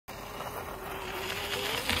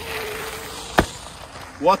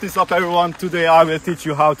What is up everyone? Today I will teach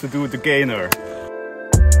you how to do the gainer.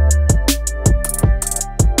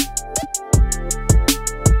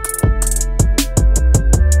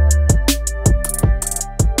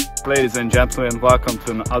 Ladies and gentlemen, welcome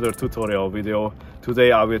to another tutorial video.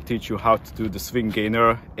 Today I will teach you how to do the swing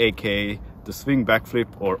gainer, aka the swing backflip,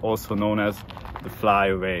 or also known as the fly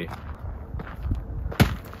away.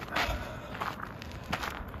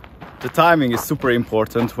 The timing is super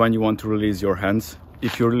important when you want to release your hands.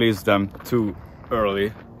 If you release them too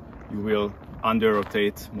early, you will under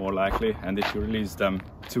rotate more likely, and if you release them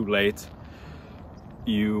too late,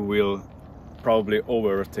 you will probably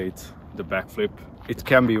over rotate the backflip. It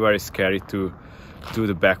can be very scary to do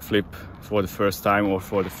the backflip for the first time or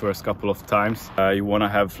for the first couple of times. You want to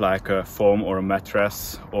have like a foam or a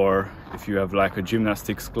mattress, or if you have like a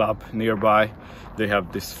gymnastics club nearby, they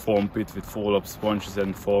have this foam pit with full of sponges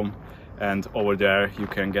and foam, and over there you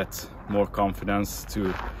can get more confidence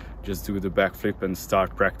to just do the backflip and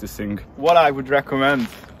start practicing. What I would recommend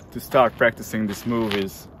to start practicing this move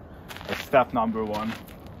is step number one.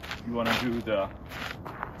 You want to do the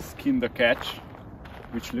skin the catch,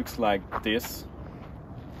 which looks like this.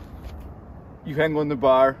 You hang on the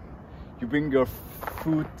bar, you bring your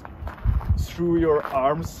foot through your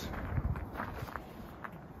arms,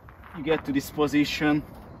 you get to this position,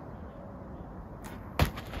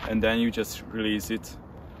 and then you just release it.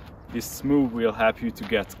 This move will help you to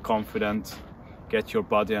get confident, get your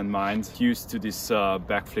body and mind used to this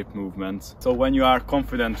backflip movement. So when you are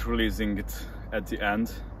confident releasing it at the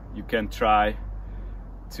end, you can try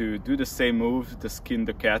to do the same move, the skin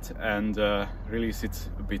the cat, and release it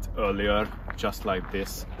a bit earlier, just like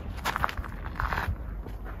this.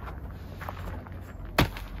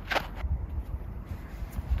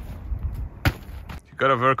 You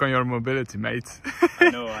gotta work on your mobility, mate. I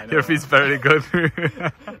know. Your feet's very good.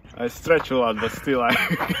 I stretch a lot, but still I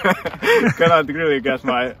cannot really get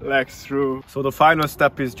my legs through. So the final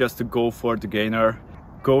step is just to go for the gainer.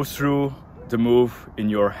 Go through the move in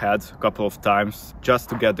your head a couple of times just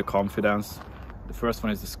to get the confidence. The first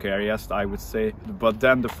one is the scariest, I would say, but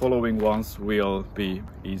then the following ones will be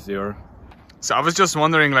easier. So I was just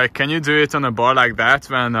wondering, like, can you do it on a bar like that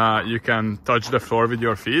when you can touch the floor with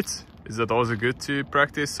your feet? Is that also good to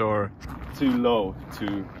practice, or too low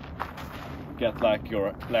to get like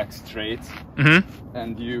your legs straight?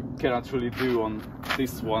 And you cannot really do on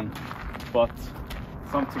this one, but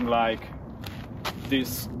something like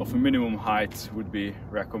this of a minimum height would be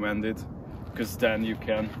recommended, because then you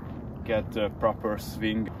can get the proper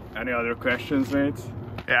swing. Any other questions, mate?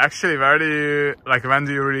 yeah, actually, where do you, like, when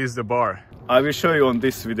do you release the bar? I will show you on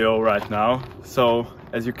this video right now. So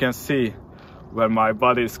as you can see, when my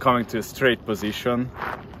body is coming to a straight position,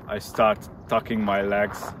 I start tucking my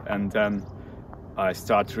legs, and then I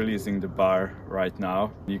start releasing the bar right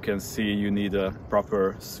now. You can see you need a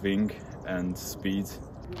proper swing and speed.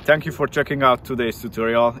 Thank you for checking out today's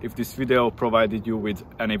tutorial. If this video provided you with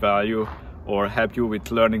any value or helped you with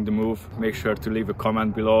learning the move, make sure to leave a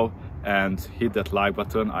comment below and hit that like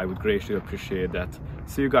button. I would greatly appreciate that.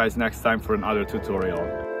 See you guys next time for another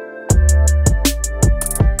tutorial.